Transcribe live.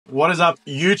What is up,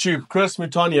 YouTube? Chris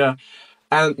Mouton here.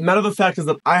 And matter of the fact is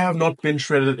that I have not been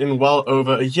shredded in well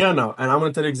over a year now. And I'm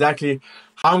going to tell you exactly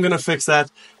how I'm going to fix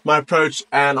that, my approach.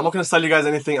 And I'm not going to tell you guys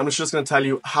anything. I'm just going to tell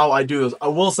you how I do this. I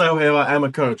will say, however, I am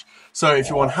a coach. So if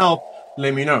you want help,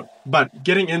 let me know. But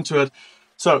getting into it,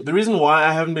 so the reason why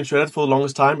I haven't been shredded for the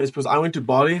longest time is because I went to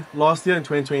Bali last year in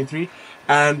 2023,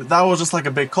 and that was just like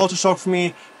a big culture shock for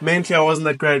me. Mentally, I wasn't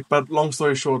that great, but long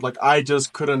story short, like I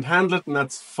just couldn't handle it, and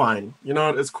that's fine. You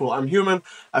know what? It's cool. I'm human.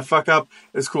 I fuck up.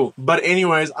 It's cool. But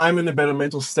anyways, I'm in a better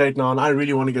mental state now, and I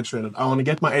really want to get shredded. I want to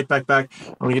get my 8-pack back.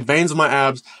 I want to get veins on my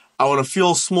abs. I want to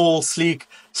feel small, sleek,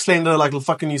 slender, like a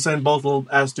fucking Usain Bolt little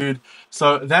ass dude.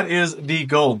 So that is the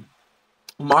goal.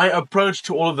 My approach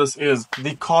to all of this is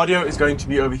the cardio is going to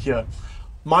be over here.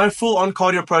 My full-on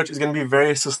cardio approach is going to be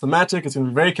very systematic, it's going to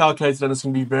be very calculated, and it's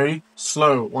going to be very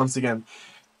slow once again.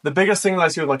 The biggest thing that I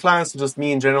see with my clients, and just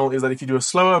me in general, is that if you do a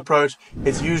slower approach,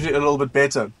 it's usually a little bit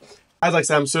better. Guys like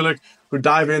Sam Sulek, who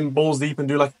dive in balls deep and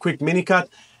do like a quick mini cut,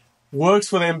 works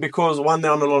for them because one, they're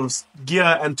on a lot of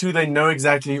gear, and two, they know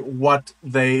exactly what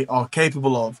they are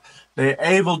capable of. They're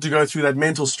able to go through that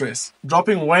mental stress.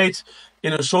 Dropping weight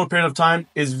in a short period of time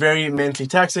is very mentally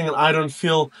taxing, and I don't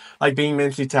feel like being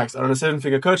mentally taxed. I run a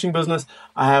 7-figure coaching business.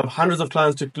 I have hundreds of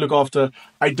clients to look after.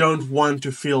 I don't want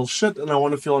to feel shit, and I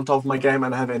want to feel on top of my game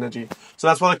and have energy. So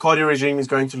that's why the cardio regime is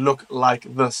going to look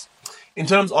like this. In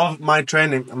terms of my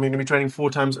training, I'm going to be training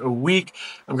 4 times a week.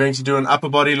 I'm going to do an upper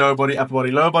body, lower body, upper body,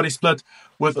 lower body split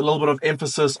with a little bit of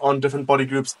emphasis on different body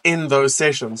groups in those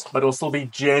sessions, but it'll still be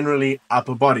generally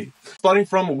upper body. Starting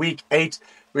from week 8,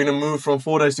 we're going to move from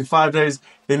 4 days to 5 days.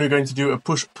 Then we're going to do a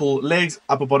push-pull legs,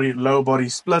 upper body, lower body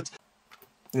split.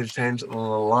 Need to change the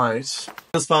light.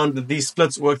 I just found that these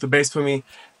splits work the best for me,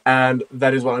 and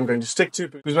that is what I'm going to stick to.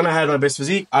 Because when I had my best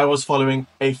physique, I was following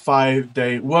a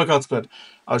 5-day workout split.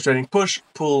 I was training push,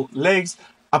 pull, legs,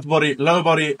 upper body, lower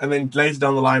body, and then later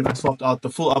down the line, I swapped out the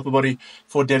full upper body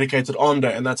for dedicated arm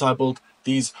day, and that's how I built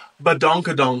these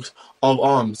badonkadonks of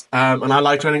arms. And I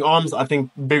like training arms. I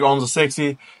think big arms are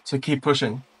sexy, so keep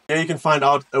pushing. Here you can find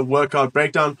out a workout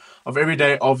breakdown of every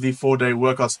day of the 4-day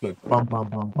workout split. Bum, bum,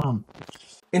 bum, bum.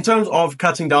 In terms of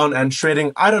cutting down and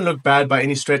shredding, I don't look bad by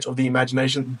any stretch of the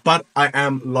imagination, but I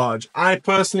am large. I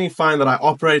personally find that I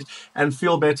operate and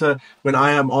feel better when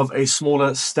I am of a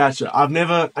smaller stature. I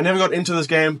never got into this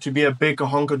game to be a big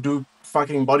honker do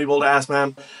fucking bodybuilder ass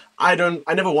man. I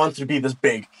never wanted to be this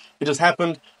big. It just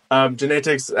happened.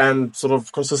 Genetics and sort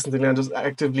of consistency and just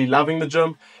actively loving the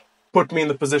gym put me in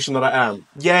the position that I am.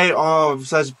 Yay,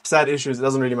 such sad issues, it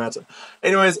doesn't really matter.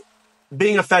 Anyways,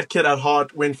 being a fat kid at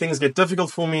heart, when things get difficult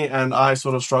for me and I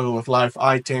sort of struggle with life,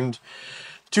 I tend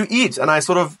to eat, and I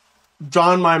sort of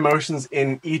drown my emotions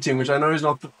in eating, which I know is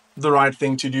not the right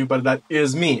thing to do, but that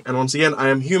is me. And once again, I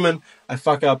am human, I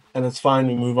fuck up, and it's fine,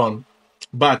 we move on.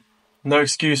 But no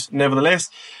excuse, nevertheless.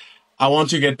 I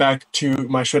want to get back to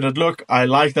my shredded look. I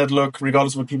like that look,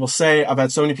 regardless of what people say. I've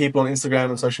had so many people on Instagram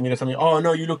and social media tell me, oh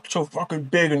no, you look so fucking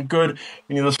big and good,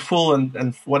 and you're this full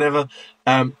and whatever.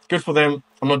 Good for them.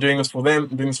 I'm not doing this for them,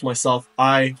 I'm doing this for myself.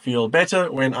 I feel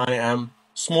better when I am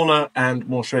smaller and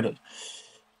more shredded.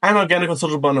 And I'll gain a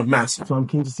considerable amount of mass, so I'm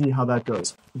keen to see how that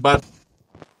goes. But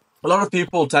a lot of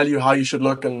people tell you how you should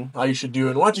look and how you should do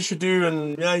and what you should do,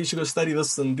 and yeah, you should go study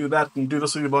this and do that and do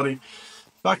this with your body.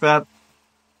 Fuck that.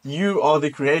 You are the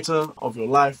creator of your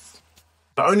life.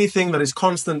 The only thing that is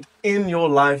constant in your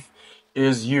life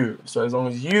is you. So as long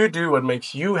as you do what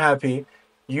makes you happy,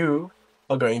 you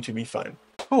are going to be fine.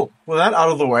 Cool. With that out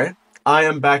of the way, I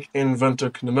am back in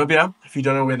Windhoek, Namibia. If you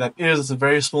don't know where that is, it's a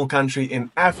very small country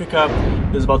in Africa.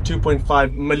 There's about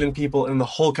 2.5 million people in the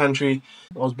whole country.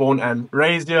 I was born and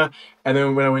raised here. And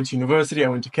then when I went to university, I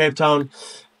went to Cape Town.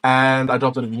 And I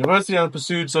dropped out of university and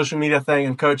pursued social media thing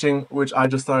and coaching, which I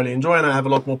just thoroughly enjoy and I have a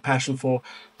lot more passion for.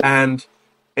 And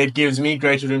it gives me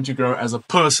greater room to grow as a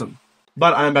person.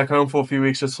 But I am back home for a few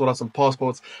weeks just to sort out some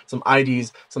passports, some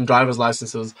IDs, some driver's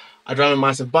licenses. I drive a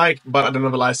massive bike, but I don't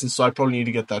have a license, so I probably need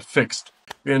to get that fixed.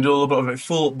 We're going to do a little bit of a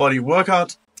full body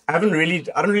workout. I don't really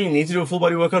need to do a full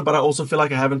body workout, but I also feel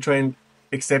like I haven't trained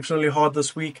exceptionally hard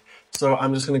this week. So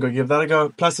I'm just going to go give that a go.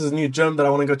 Plus there's a new gym that I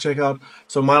want to go check out.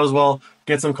 So might as well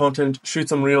get some content, shoot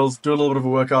some reels, do a little bit of a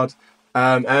workout,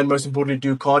 and most importantly,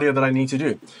 do cardio that I need to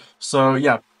do. So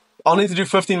yeah, I'll need to do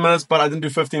 15 minutes, but I didn't do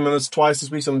 15 minutes twice this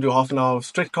week. So I'm going to do half an hour of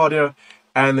strict cardio.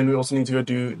 And then we also need to go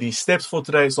do the steps for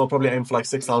today. So I'll probably aim for like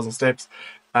 6,000 steps.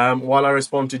 While I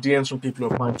respond to DMs from people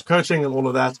who are applying to coaching and all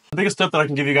of that. The biggest tip that I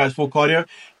can give you guys for cardio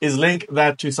is link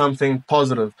that to something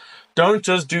positive. Don't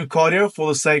just do cardio for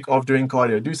the sake of doing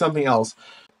cardio. Do something else.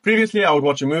 Previously, I would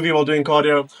watch a movie while doing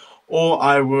cardio, or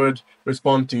I would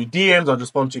respond to DMs, I'd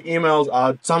respond to emails,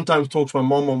 I'd sometimes talk to my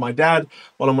mom or my dad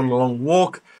while I'm on a long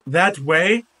walk. That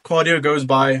way, cardio goes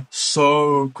by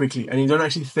so quickly and you don't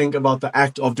actually think about the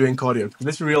act of doing cardio.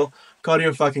 Let's be real,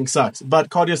 cardio fucking sucks. But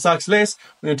cardio sucks less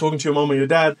when you're talking to your mom or your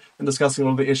dad and discussing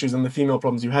all the issues and the female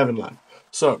problems you have in life.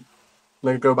 So,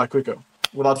 let it go by quicker.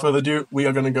 Without further ado, we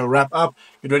are going to go wrap up,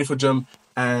 get ready for gym,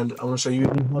 and I want to show you.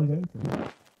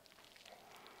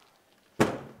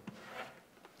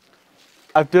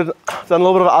 I've done a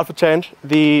little bit of an outfit change,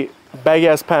 the baggy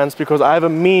ass pants, because I have a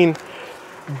mean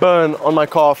burn on my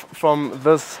calf from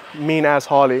this mean ass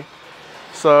Harley.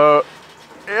 So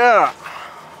yeah,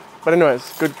 but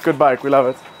anyways, good bike, we love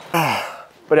it.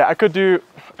 But yeah, I could do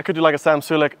like a Sam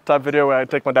Sulek type video where I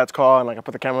take my dad's car and like I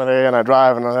put the camera there and I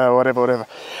drive and whatever.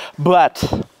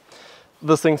 But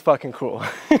this thing's fucking cool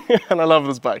and I love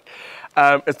this bike.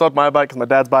 It's not my bike, it's my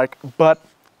dad's bike, but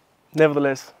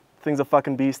nevertheless, thing's a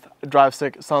fucking beast. It drives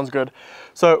sick, sounds good.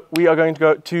 So we are going to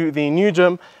go to the new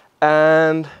gym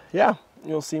and yeah,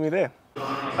 you'll see me there.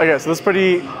 Okay, so this is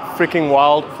pretty freaking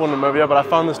wild for Namibia, but I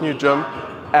found this new gym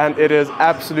and it is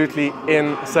absolutely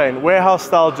insane. Warehouse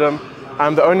style gym.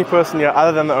 I'm the only person here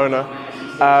other than the owner.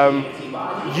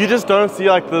 You just don't see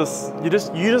like this, you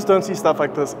just don't see stuff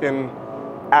like this in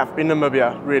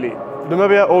Namibia, really.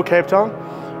 Namibia or Cape Town,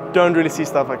 don't really see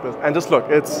stuff like this. And just look,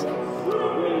 it's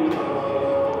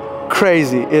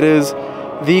crazy. It is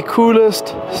the coolest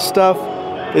stuff.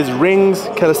 There's rings,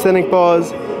 calisthenic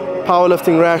bars,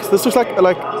 powerlifting racks. This looks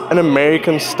like an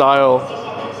American style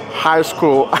high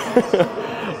school.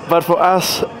 But for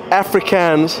us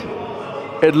Africans,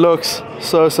 it looks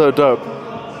so dope.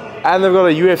 And they've got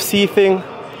a UFC thing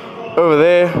over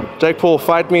there. Jake Paul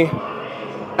fight me.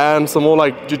 And some more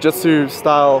like jiu-jitsu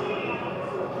style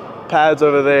pads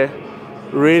over there.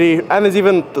 Really, and there's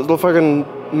even those little fucking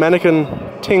mannequin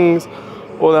things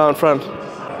all down front.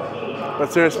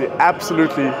 But seriously,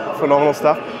 absolutely phenomenal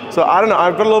stuff. So I don't know,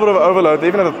 I've got a little bit of an overload. They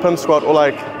even have a pin squat or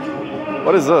like,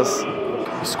 what is this?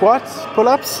 Squats,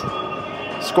 pull-ups,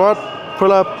 squat,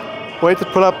 pull-up, weighted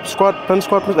pull-up, squat, pin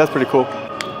squat. That's pretty cool.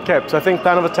 Okay, so I think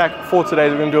plan of attack for today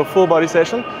is we're gonna do a full body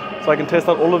session. So I can test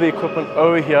out all of the equipment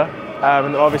over here. And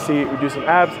then obviously we do some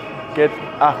abs,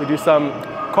 we do some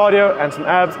cardio and some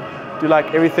abs, do like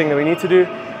everything that we need to do.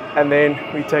 And then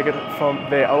we take it from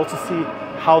there. I'll also see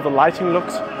how the lighting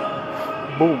looks.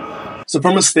 Boom. So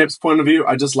from a steps point of view,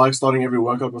 I just like starting every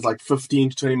workout with like 15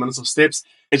 to 20 minutes of steps.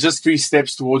 It's just 3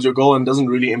 steps towards your goal and doesn't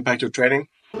really impact your training.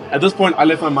 At this point, I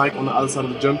left my mic on the other side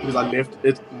of the gym because I left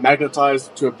it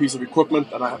magnetized to a piece of equipment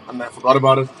and I forgot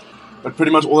about it. But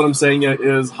pretty much all that I'm saying here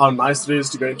is how nice it is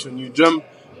to go into a new gym.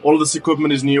 All of this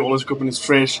equipment is new, all this equipment is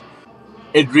fresh.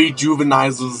 It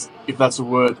rejuvenizes, if that's a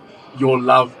word, your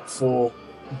love for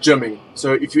gymming.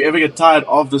 So if you ever get tired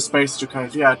of the space that you're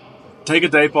currently at, take a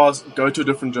day pass, go to a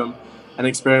different gym and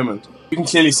experiment. You can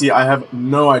clearly see I have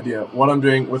no idea what I'm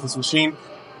doing with this machine,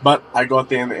 but I got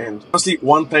there in the end. Honestly,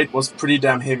 one plate was pretty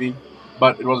damn heavy,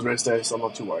 but it was rest day, so I'm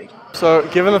not too worried. So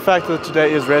given the fact that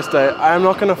today is rest day, I'm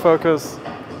not going to focus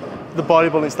the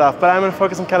bodybuilding stuff, but I'm going to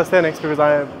focus on calisthenics because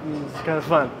it's kind of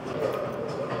fun.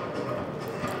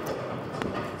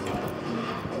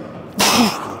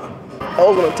 I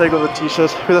was going to take off the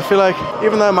t-shirt because I feel like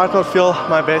even though I might not feel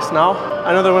my best now,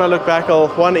 I know that when I look back I'll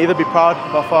one, either be proud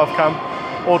of how far I've come,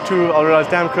 or two, I'll realize,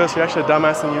 damn Chris, you're actually a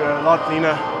dumbass and you're a lot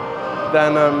leaner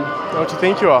than what you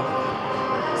think you are.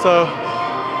 So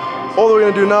all that we're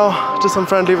going to do now, just some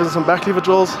front levers and some back lever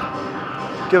drills.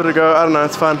 Give it a go, I don't know,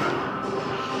 it's fun.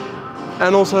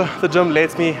 And also the gym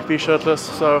lets me be shirtless,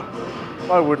 so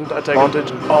why wouldn't I take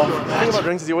advantage of that? The thing about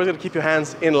rings is you always got to keep your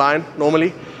hands in line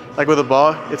normally. Like with a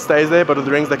bar, it stays there, but with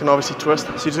the rings they can obviously twist,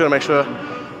 so you just got to make sure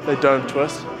they don't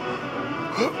twist.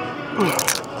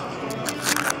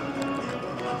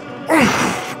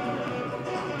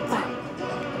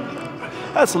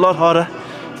 That's a lot harder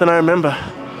than I remember.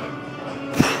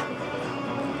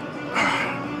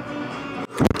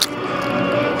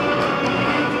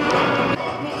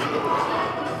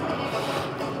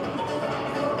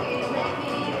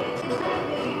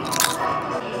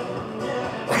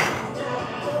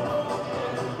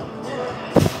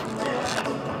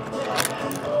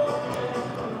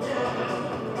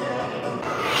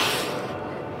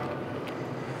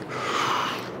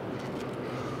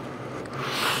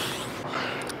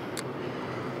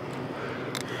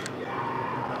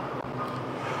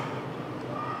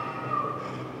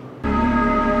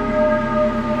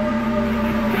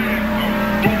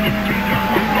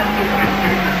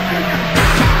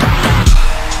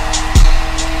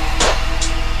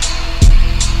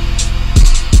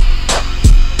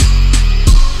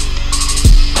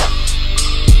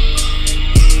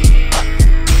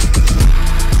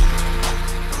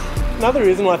 another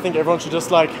reason why I think everyone should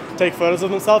just like take photos of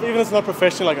themselves, even if it's not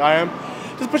professional like I am.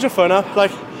 Just put your phone up.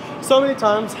 Like, so many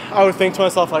times I would think to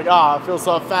myself like, I feel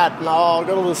so fat, and I've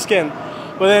got all the skin.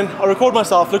 But then I record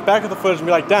myself, look back at the footage and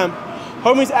be like, damn,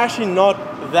 homie's actually not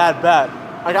that bad.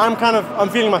 Like, I'm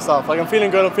feeling myself, like I'm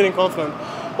feeling good, I'm feeling confident.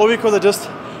 All because I just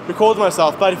recorded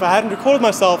myself. But if I hadn't recorded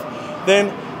myself, then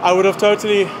I would have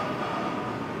totally,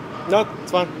 no,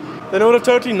 it's fine. Then I would have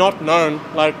totally not known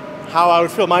like how I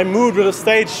would feel. My mood would have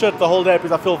stayed shit the whole day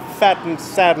because I feel fat and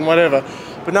sad and whatever.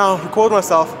 But now I record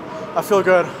myself, I feel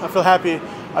good, I feel happy,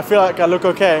 I feel like I look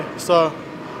okay. So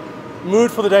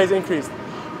mood for the day is increased.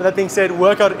 But that being said,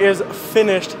 workout is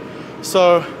finished.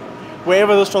 So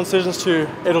wherever this transitions to,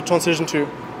 it'll transition to.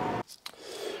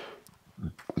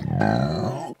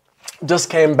 Just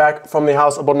came back from the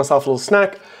house. I bought myself a little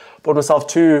snack, bought myself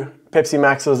 2 Pepsi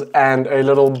Maxes and a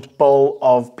little bowl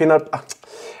of peanut,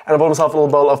 and I bought myself a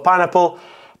little bowl of pineapple.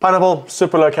 Pineapple,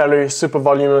 super low calorie, super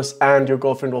voluminous, and your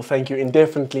girlfriend will thank you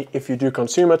indefinitely if you do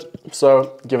consume it.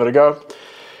 So give it a go.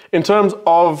 In terms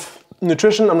of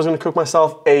nutrition, I'm just going to cook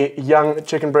myself a young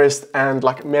chicken breast and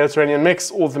like Mediterranean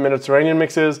mix. All the Mediterranean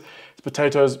mixes, it's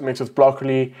potatoes mixed with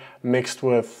broccoli, mixed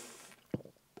with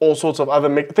all sorts of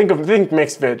other, think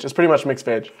mixed veg. It's pretty much mixed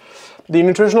veg. The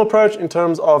nutritional approach in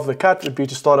terms of the cut would be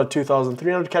to start at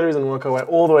 2,300 calories and work our way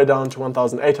all the way down to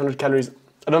 1,800 calories.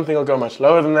 I don't think I'll go much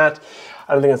lower than that.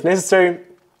 I don't think it's necessary.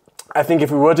 I think if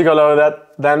we were to go lower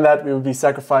than that, we would be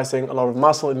sacrificing a lot of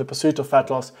muscle in the pursuit of fat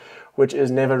loss, which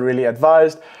is never really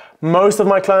advised. Most of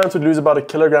my clients would lose about 1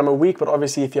 kilogram a week, but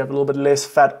obviously if you have a little bit less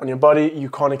fat on your body, you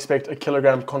can't expect 1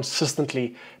 kilogram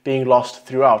consistently being lost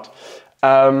throughout.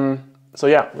 So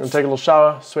yeah, I'm gonna take a little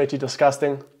shower, sweaty,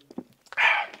 disgusting.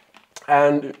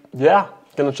 And yeah,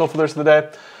 gonna chill for the rest of the day.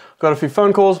 Got a few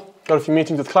phone calls, got a few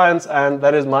meetings with clients, and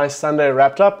that is my Sunday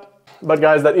wrapped up. But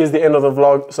guys, that is the end of the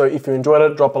vlog. So if you enjoyed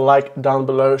it, drop a like down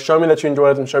below. Show me that you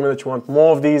enjoyed it and show me that you want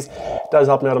more of these. It does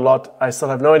help me out a lot. I still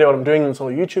have no idea what I'm doing in this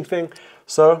whole YouTube thing.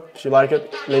 So if you like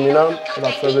it, let me know.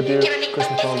 Without further ado, Chris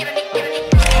Maton.